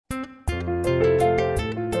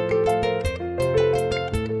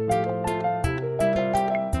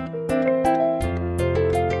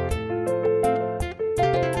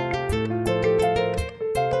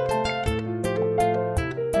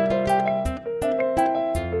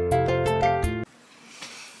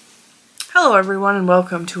Hello everyone and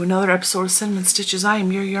welcome to another episode of Cinnamon Stitches. I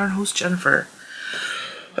am your yarn host Jennifer.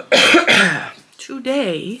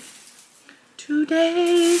 Today's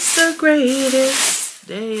the greatest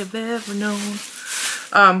day I've ever known.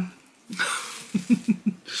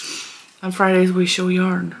 On Fridays we show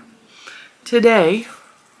yarn. Today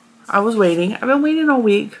I was waiting. I've been waiting all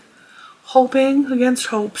week, hoping against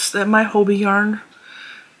hopes that my Hobie yarn,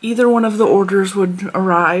 either one of the orders would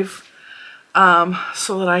arrive.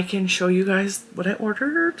 So that I can show you guys what I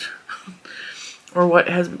ordered or what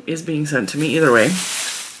is being sent to me, either way.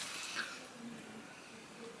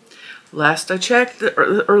 Last I checked,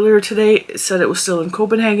 earlier today, it said it was still in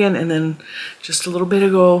Copenhagen, and then just a little bit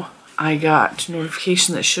ago I got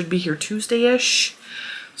notification that it should be here Tuesday-ish.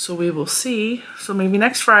 So we will see. So maybe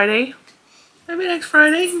next Friday. Maybe next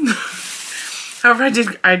Friday. However,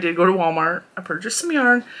 I did go to Walmart. I purchased some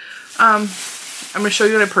yarn. I'm going to show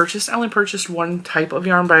you what I purchased. I only purchased one type of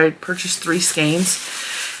yarn, but I purchased 3 skeins.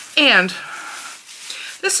 And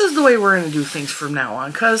this is the way we're going to do things from now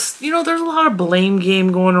on. Because, you know, there's a lot of blame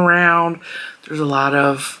game going around. There's a lot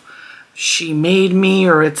of she made me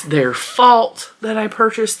or it's their fault that I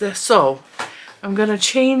purchased this. So I'm going to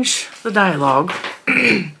change the dialogue.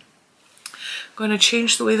 I'm going to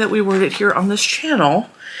change the way that we word it here on this channel.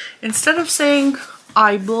 Instead of saying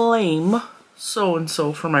I blame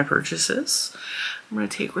so-and-so for my purchases, I'm going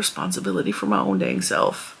to take responsibility for my own dang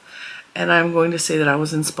self. And I'm going to say that I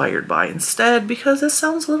was inspired by instead, because that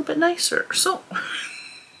sounds a little bit nicer. So,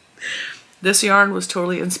 this yarn was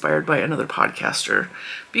totally inspired by another podcaster.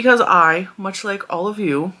 Because I, much like all of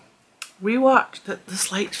you, we watched that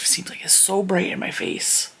this light seems like it's so bright in my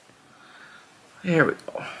face. There we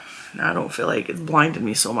go. Now I don't feel like it's blinded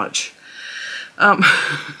me so much.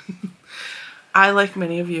 I, like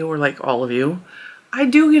many of you, or like all of you, I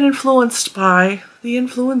do get influenced by the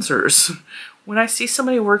influencers. When I see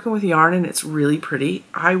somebody working with yarn and it's really pretty,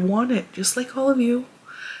 I want it, just like all of you.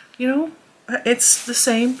 You know, it's the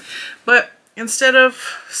same. But instead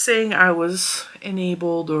of saying I was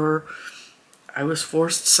enabled or I was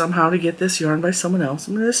forced somehow to get this yarn by someone else,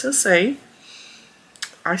 I'm going to just say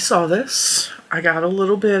I saw this. I got a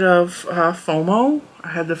little bit of FOMO.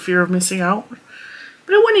 I had the fear of missing out.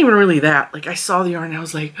 But it wasn't even really that. Like, I saw the yarn and I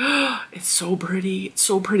was like, oh, it's so pretty. It's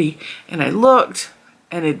so pretty. And I looked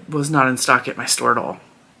and it was not in stock at my store at all.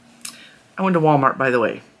 I went to Walmart, by the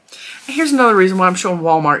way. And here's another reason why I'm showing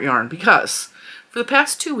Walmart yarn. Because for the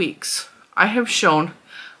past 2 weeks, I showed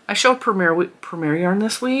Premier yarn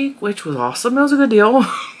this week, which was awesome. It was a good deal.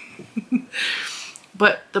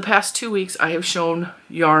 But the past 2 weeks, I have shown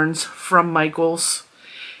yarns from Michaels.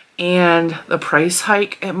 And the price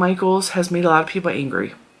hike at Michaels has made a lot of people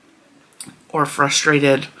angry or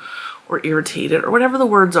frustrated or irritated or whatever the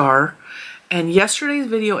words are. And yesterday's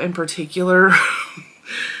video in particular,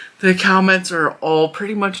 the comments are all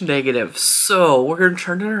pretty much negative. So we're going to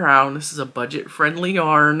turn it around. This is a budget-friendly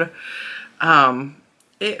yarn.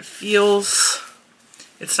 It's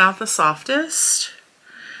not the softest,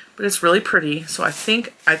 but it's really pretty. So I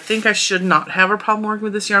think I should not have a problem working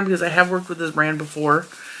with this yarn because I have worked with this brand before.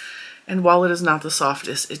 And while it is not the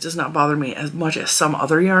softest, it does not bother me as much as some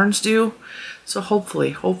other yarns do. So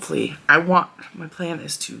hopefully, my plan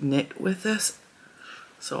is to knit with this.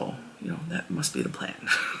 So, you know, that must be the plan.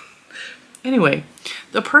 Anyway,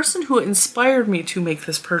 the person who inspired me to make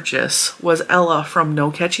this purchase was Ella from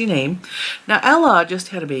No Catchy Name. Now, Ella just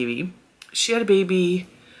had a baby. She had a baby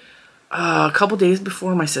a couple days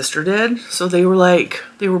before my sister did. So they were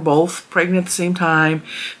both pregnant at the same time.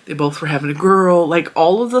 They both were having a girl. Like,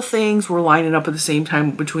 all of the things were lining up at the same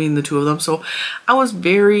time between the two of them. So I was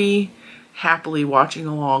very happily watching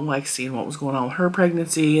along, like seeing what was going on with her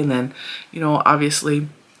pregnancy. And then, you know, obviously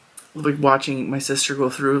like watching my sister go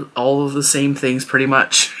through all of the same things pretty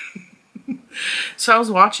much. So I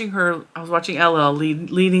was watching Ella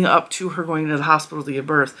leading up to her going to the hospital to give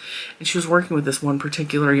birth, and she was working with this one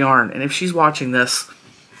particular yarn. And if she's watching this,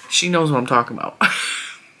 she knows what I'm talking about.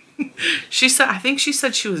 I think she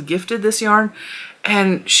said she was gifted this yarn,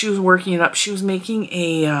 and she was working it up. She was making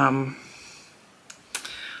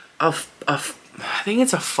I think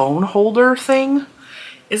it's a phone holder thing.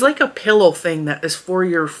 It's like a pillow thing that is for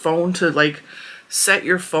your phone to like set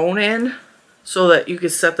your phone in. So that you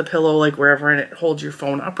could set the pillow like wherever and it holds your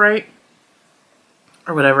phone upright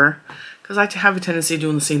or whatever. Because I have a tendency of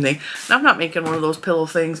doing the same thing. And I'm not making one of those pillow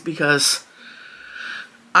things because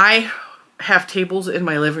I have tables in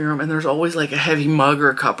my living room and there's always like a heavy mug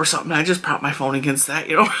or a cup or something. I just prop my phone against that,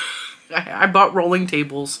 you know. I bought rolling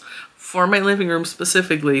tables for my living room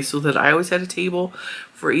specifically so that I always had a table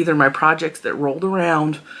for either my projects that rolled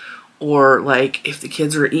around or like if the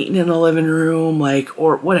kids are eating in the living room, like,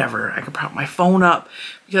 or whatever. I can prop my phone up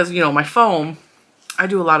because, you know, my phone, I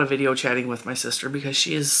do a lot of video chatting with my sister because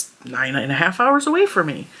she is 9.5 hours away from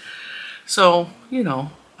me. So, you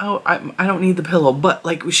know, I don't need the pillow, but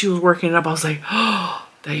like when she was working it up, I was like, oh,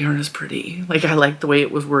 that yarn is pretty. Like I liked the way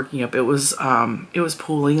it was working up. It was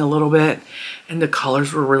pooling a little bit and the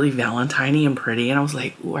colors were really Valentine-y and pretty. And I was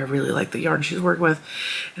like, ooh, I really like the yarn she's working with.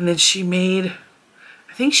 And then she made,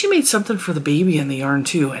 I think she made something for the baby in the yarn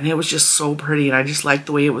too. And it was just so pretty. And I just liked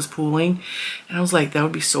the way it was pooling. And I was like, that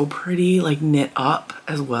would be so pretty, like knit up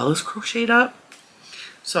as well as crocheted up.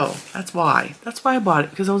 So that's why I bought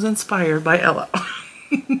it, because I was inspired by Ella.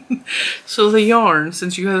 So the yarn,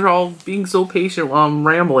 since you guys are all being so patient while I'm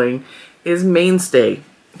rambling, is Mainstay.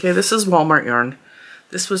 Okay, this is Walmart yarn.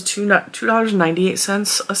 This was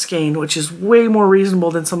 $2.98 a skein, which is way more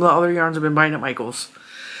reasonable than some of the other yarns I've been buying at Michael's.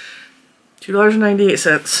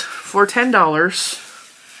 $2.98 for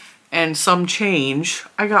 $10 and some change.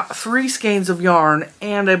 I got 3 skeins of yarn,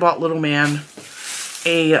 and I bought Little Man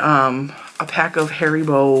a pack of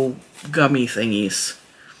Haribo gummy thingies.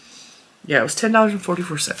 Yeah, it was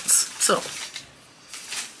 $10.44. So,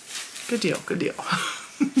 good deal, good deal.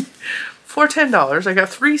 For $10, I got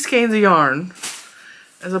 3 skeins of yarn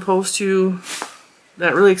as opposed to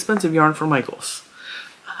that really expensive yarn from Michael's.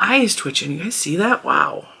 My eye is twitching. You guys see that?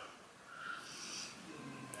 Wow.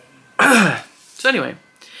 So anyway,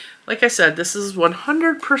 like I said, this is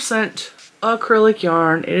 100% acrylic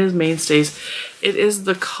yarn. It is Mainstays. It is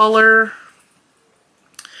the color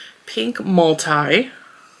Pink Multi.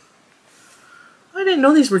 I didn't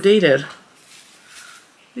know these were dated.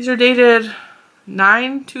 These are dated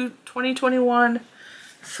 9/2021,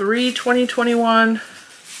 3/2021,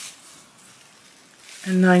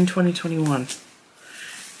 and 9/2021.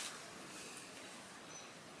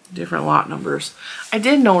 Different lot numbers. I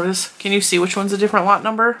did notice, can you see which one's a different lot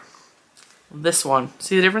number? This one.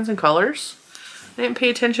 See the difference in colors? I didn't pay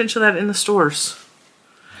attention to that in the stores.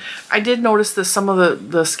 I did notice that some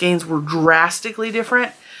of the skeins were drastically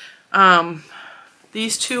different.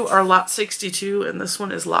 These two are lot 62 and this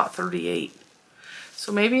one is lot 38.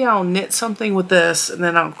 So maybe I'll knit something with this and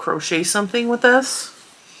then I'll crochet something with this.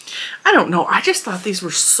 I don't know. I just thought these were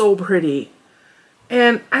so pretty.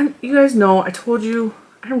 And you guys know, I told you,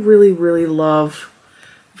 I really, really love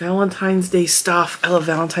Valentine's Day stuff. I love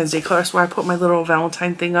Valentine's Day colors. That's why I put my little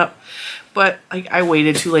Valentine thing up. But like, I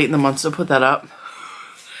waited too late in the month to put that up.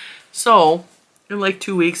 So in like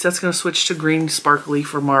 2 weeks, that's going to switch to green sparkly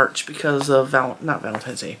for March because of not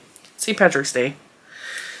Valentine's Day, St. Patrick's Day.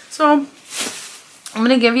 So I'm going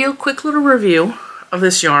to give you a quick little review of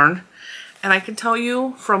this yarn. And I can tell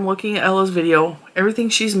you from looking at Ella's video, everything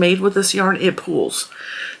she's made with this yarn, it pools.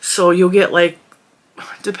 So you'll get like,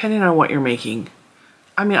 depending on what you're making.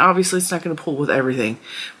 I mean, obviously it's not going to pull with everything.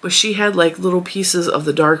 But she had like little pieces of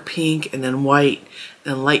the dark pink and then white,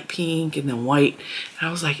 then light pink and then white. And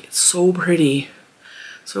I was like, it's so pretty.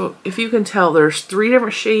 So if you can tell, there's 3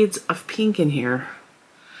 different shades of pink in here.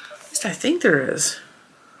 At least I think there is.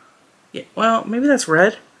 Yeah, well, maybe that's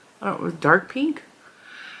red. I don't know, dark pink?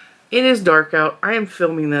 It is dark out. I am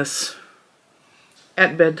filming this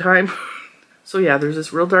at bedtime. So yeah, there's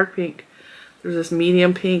this real dark pink. There's this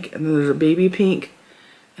medium pink, and then there's a baby pink,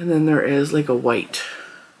 and then there is like a white.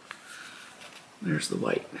 There's the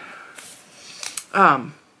white.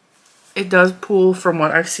 It does pool from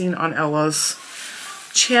what I've seen on Ella's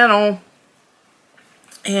channel.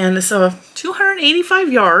 And it's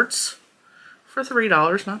 285 yards for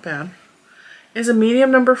 $3, not bad. It's a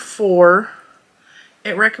medium number 4.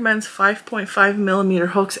 It recommends 5.5 millimeter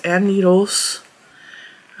hooks and needles.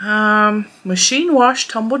 Machine wash,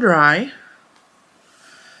 tumble dry.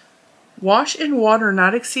 Wash in water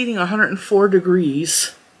not exceeding 104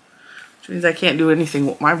 degrees. Which means I can't do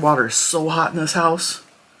anything. My water is so hot in this house.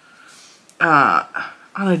 On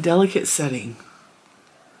a delicate setting.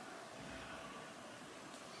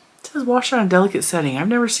 It says wash on a delicate setting. I've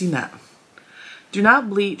never seen that. Do not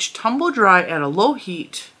bleach. Tumble dry at a low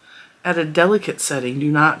heat at a delicate setting.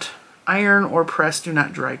 Do not iron or press. Do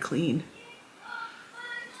not dry clean.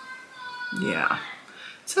 Yeah.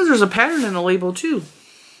 It says there's a pattern in the label too.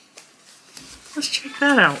 Let's check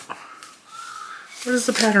that out. What is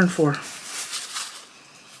the pattern for?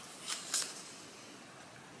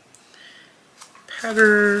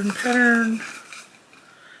 Pattern.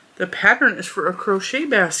 The pattern is for a crochet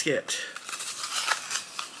basket.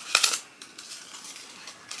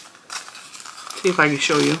 See if I can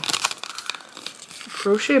show you.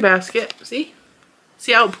 Crochet basket. See?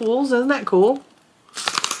 See how it pools? Isn't that cool?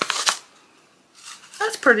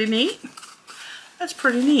 That's pretty neat. That's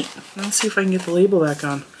pretty neat. Let's see if I can get the label back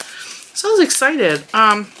on. So I was excited.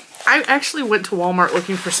 I actually went to Walmart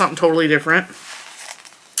looking for something totally different.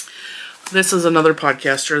 This is another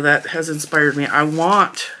podcaster that has inspired me. I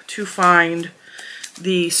want to find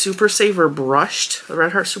the Super Saver brushed, the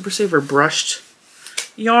Red Heart Super Saver brushed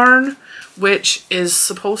yarn, which is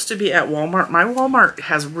supposed to be at Walmart. My Walmart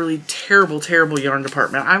has really terrible, terrible yarn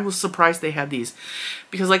department. I was surprised they had these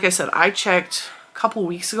because, like I said, I checked a couple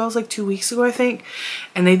weeks ago. It was like 2 weeks ago, I think,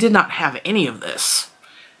 and they did not have any of this.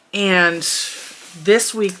 And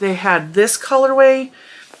this week they had this colorway,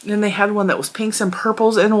 and then they had one that was pinks and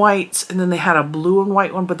purples and whites, and then they had a blue and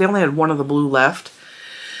white one, but they only had one of the blue left.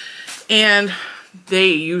 And they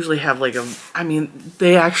usually have like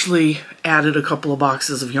they actually added a couple of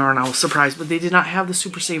boxes of yarn. I was surprised, but they did not have the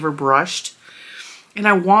Super Saver brushed. And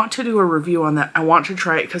I want to do a review on that. I want to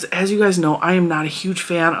try it because, as you guys know, I am not a huge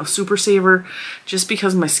fan of Super Saver just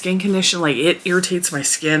because my skin condition, like, it irritates my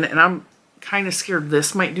skin, and I'm kind of scared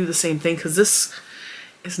this might do the same thing because this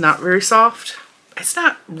is not very soft. It's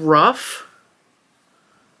not rough.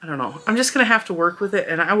 I don't know. I'm just going to have to work with it,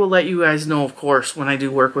 and I will let you guys know, of course, when I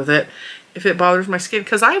do work with it, if it bothers my skin.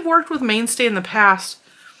 Because I've worked with Mainstay in the past,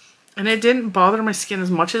 and it didn't bother my skin as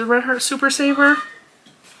much as Red Heart Super Saver.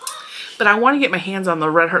 But I want to get my hands on the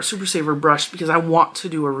Red Heart Super Saver brush because I want to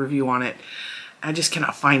do a review on it. I just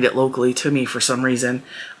cannot find it locally to me for some reason.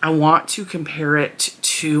 I want to compare it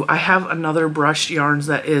to, I have another brushed yarns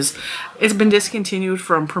that is, it's been discontinued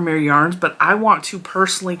from Premier Yarns, but I want to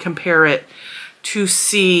personally compare it to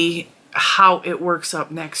see how it works up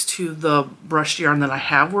next to the brushed yarn that I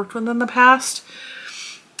have worked with in the past.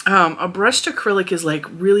 A brushed acrylic is like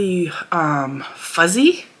really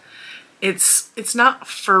fuzzy. It's not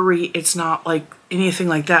furry, it's not like anything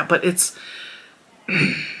like that, but it's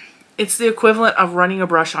the equivalent of running a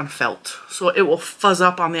brush on felt. So it will fuzz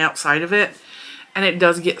up on the outside of it, and it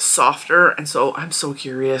does get softer. And so I'm so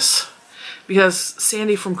curious because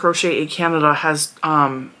Sandy from Crochet Canada has,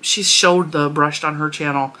 she showed the brushed on her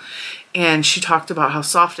channel, and she talked about how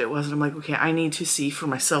soft it was. And I'm like, okay, I need to see for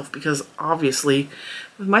myself because obviously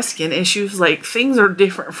with my skin issues, like, things are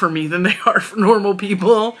different for me than they are for normal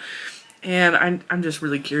people. And I'm just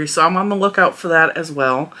really curious. So I'm on the lookout for that as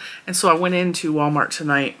well. And so I went into Walmart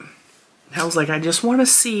tonight. I was like, I just want to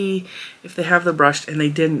see if they have the brushed, and they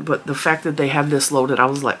didn't. But the fact that they had this loaded, I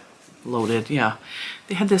was like, loaded, yeah.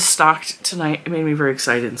 They had this stocked tonight. It made me very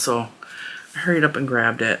excited, and so I hurried up and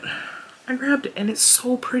grabbed it. I grabbed it, and it's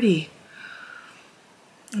so pretty.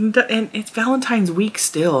 And it's Valentine's week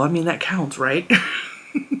still. I mean, that counts, right?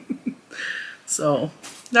 So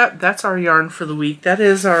that's our yarn for the week. That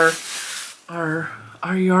is our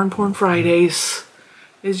Yarn Porn Fridays.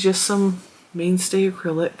 Is just some Mainstay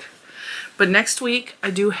acrylic. But next week, I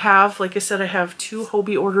do have, like I said, I have 2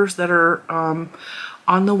 Hobie orders that are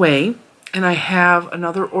on the way. And I have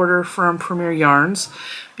another order from Premier Yarns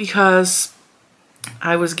because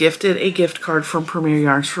I was gifted a gift card from Premier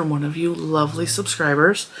Yarns from one of you lovely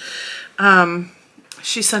subscribers.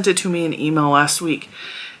 She sent it to me in email last week.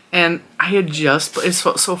 And I had just, it's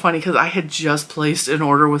so funny because I had just placed an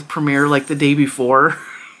order with Premier like the day before.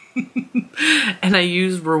 And I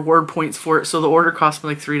used reward points for it. So the order cost me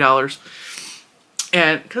like $3.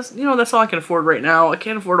 And because, you know, that's all I can afford right now. I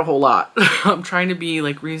can't afford a whole lot. I'm trying to be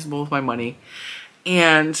like reasonable with my money.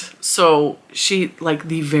 And so she, like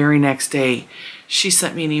the very next day, she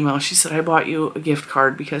sent me an email. She said, I bought you a gift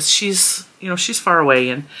card because she's, you know, she's far away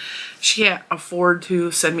and she can't afford to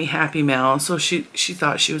send me Happy Mail. So she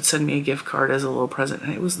thought she would send me a gift card as a little present.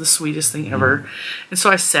 And it was the sweetest thing ever. And so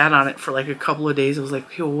I sat on it for like a couple of days. I was like,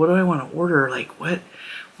 okay, well, what do I want to order? Like, what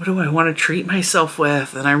do I want to treat myself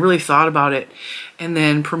with? And I really thought about it. And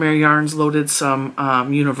then Premier Yarns loaded some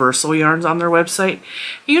Universal yarns on their website.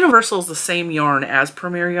 Universal is the same yarn as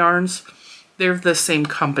Premier Yarns. They're the same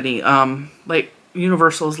company. Like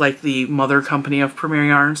Universal is like the mother company of Premier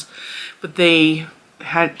Yarns, but they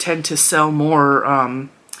tend to sell more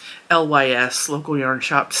LYS, local yarn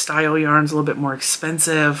shop style yarns, a little bit more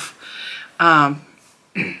expensive.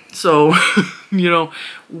 So, you know,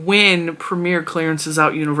 when Premier clearances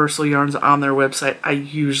out Universal yarns on their website, I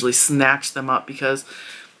usually snatch them up because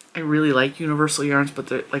I really like Universal yarns,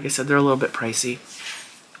 but like I said, they're a little bit pricey.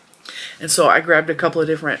 And so I grabbed a couple of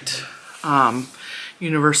different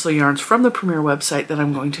Universal yarns from the Premier website that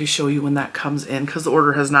I'm going to show you when that comes in because the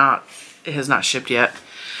order has not shipped yet.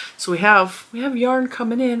 So we have yarn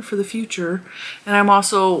coming in for the future. And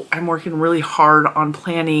I'm working really hard on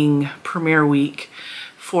planning Premier Week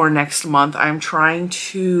for next month. I'm trying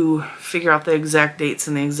to figure out the exact dates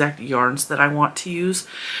and the exact yarns that I want to use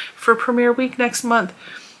for Premier Week next month.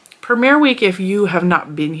 Premier Week, if you have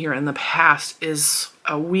not been here in the past, is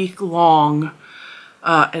a week-long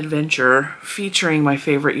adventure featuring my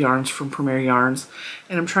favorite yarns from Premier Yarns,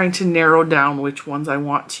 and I'm trying to narrow down which ones I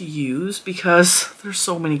want to use because there's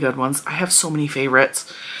so many good ones. I have so many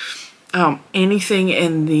favorites. Anything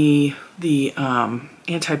in the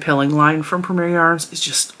anti-pilling line from Premier Yarns is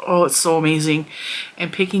just, oh, it's so amazing,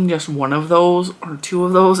 and picking just one of those or two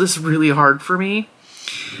of those is really hard for me.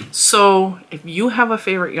 So if you have a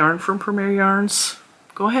favorite yarn from Premier Yarns,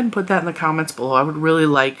 go ahead and put that in the comments below. I would really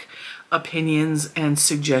like opinions and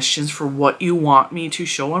suggestions for what you want me to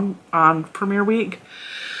show on Premier Week.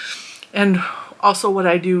 And also what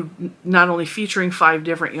I do, not only featuring 5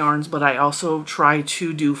 different yarns, but I also try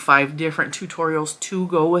to do 5 different tutorials to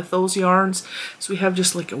go with those yarns. So we have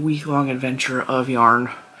just like a week-long adventure of yarn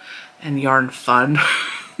and yarn fun.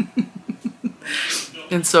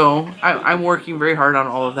 And so I'm working very hard on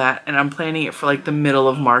all of that, and I'm planning it for like the middle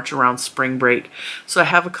of March around spring break. So I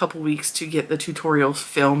have a couple weeks to get the tutorials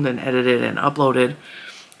filmed and edited and uploaded.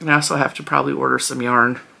 And I also have to probably order some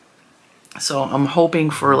yarn. So I'm hoping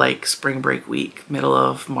for like spring break week, middle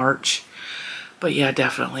of March. But yeah,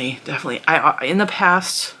 definitely. I in the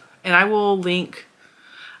past, and I will link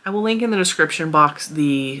in the description box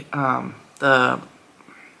the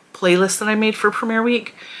playlist that I made for Premier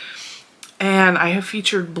Week. And I have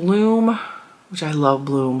featured Bloom, which I love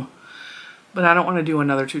Bloom, but I don't want to do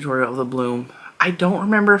another tutorial of the Bloom. I don't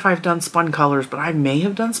remember if I've done spun colors, but I may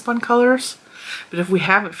have done spun colors. But if we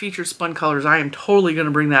haven't featured spun colors, I am totally going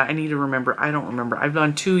to bring that. I need to remember. I don't remember. I've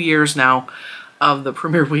done 2 years now of the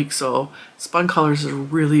Premier Week, so spun colors is a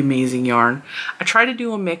really amazing yarn. I try to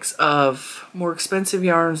do a mix of more expensive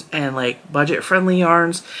yarns and like budget-friendly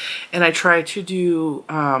yarns, and I try to do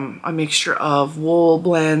a mixture of wool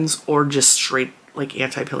blends or just straight like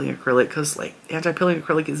anti-pilling acrylic, because like anti-pilling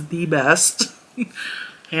acrylic is the best.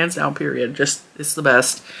 Hands down, period. Just, it's the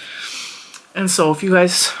best. And so if you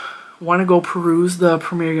guys want to go peruse the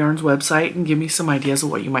Premier Yarns website and give me some ideas of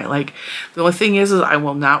what you might like. The only thing is I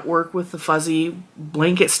will not work with the fuzzy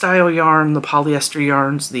blanket style yarn, the polyester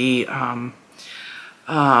yarns, the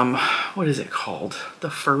what is it called? The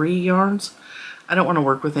furry yarns. I don't want to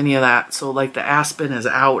work with any of that. So like the aspen is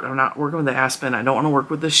out. I'm not working with the aspen. I don't want to work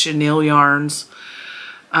with the chenille yarns.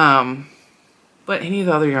 But any of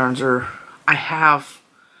the other yarns are, I have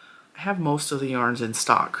most of the yarns in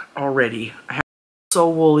stock already. I have So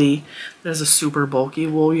Woolly. There's a super bulky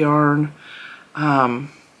wool yarn. I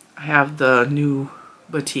have the new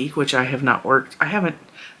batik, which I have not worked. I haven't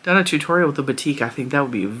done a tutorial with the batik. I think that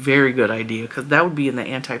would be a very good idea, because that would be in the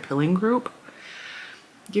anti-pilling group.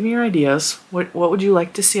 Give me your ideas. What would you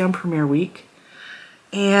like to see on Premier Week?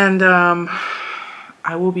 And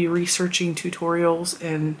I will be researching tutorials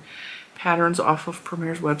and patterns off of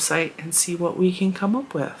Premier's website and see what we can come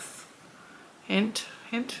up with. Hint,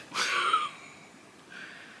 hint.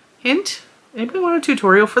 Hint? Anybody want a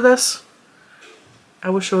tutorial for this? I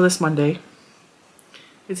will show this Monday.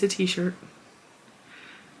 It's a t-shirt.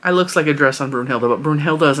 It looks like a dress on Brunhilde, but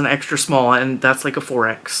Brunhilde is an extra small, and that's like a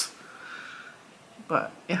 4X.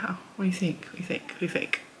 But yeah, what do you think? What do you think? What do you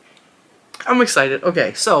think? I'm excited.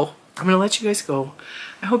 Okay, so I'm going to let you guys go.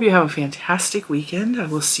 I hope you have a fantastic weekend. I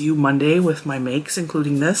will see you Monday with my makes,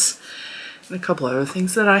 including this, and a couple other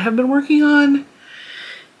things that I have been working on.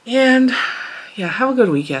 And yeah, have a good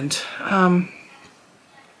weekend.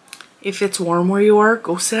 If it's warm where you are,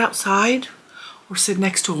 go sit outside or sit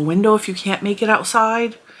next to a window if you can't make it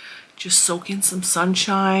outside. Just soak in some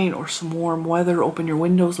sunshine or some warm weather. Open your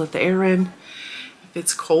windows, let the air in. If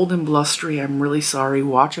it's cold and blustery, I'm really sorry.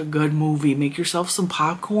 Watch a good movie. Make yourself some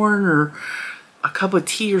popcorn or a cup of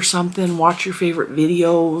tea or something. Watch your favorite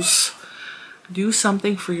videos. Do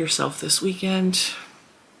something for yourself this weekend,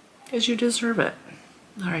 because you deserve it.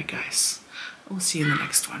 All right, guys. We'll see you in the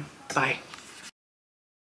next one. Bye.